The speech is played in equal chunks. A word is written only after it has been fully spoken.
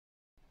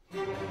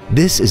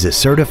This is a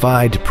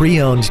certified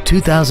pre-owned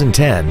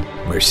 2010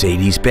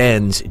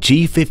 Mercedes-Benz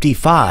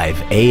G55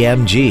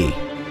 AMG.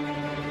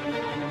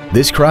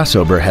 This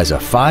crossover has a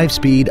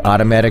 5-speed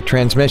automatic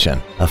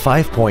transmission, a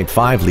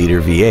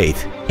 5.5-liter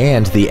V8,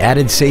 and the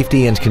added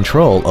safety and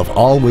control of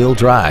all-wheel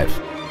drive.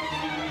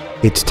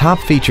 Its top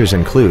features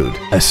include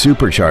a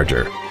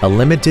supercharger, a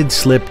limited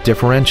slip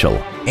differential,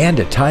 and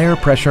a tire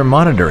pressure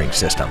monitoring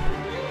system.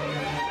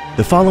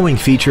 The following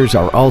features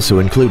are also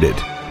included: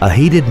 a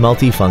heated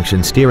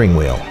multifunction steering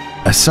wheel,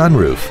 a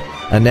sunroof,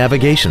 a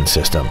navigation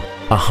system,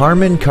 a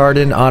Harman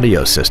Kardon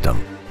audio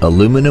system,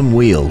 aluminum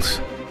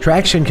wheels,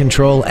 traction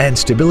control and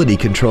stability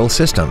control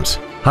systems,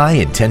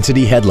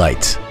 high-intensity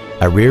headlights,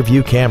 a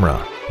rear-view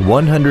camera,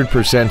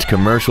 100%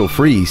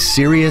 commercial-free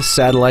Sirius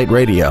satellite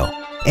radio,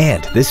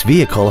 and this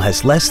vehicle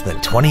has less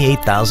than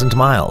 28,000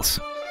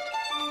 miles.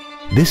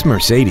 This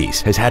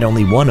Mercedes has had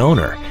only one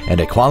owner and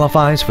it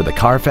qualifies for the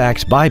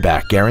Carfax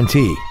buyback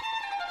guarantee.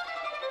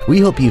 We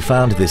hope you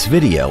found this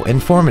video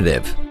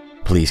informative.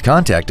 Please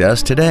contact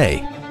us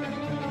today.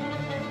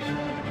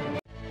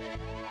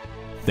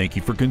 Thank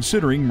you for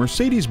considering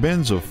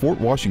Mercedes-Benz of Fort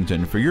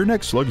Washington for your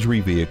next luxury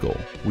vehicle.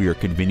 We are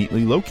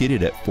conveniently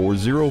located at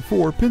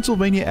 404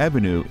 Pennsylvania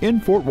Avenue in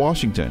Fort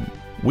Washington.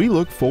 We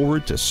look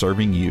forward to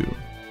serving you.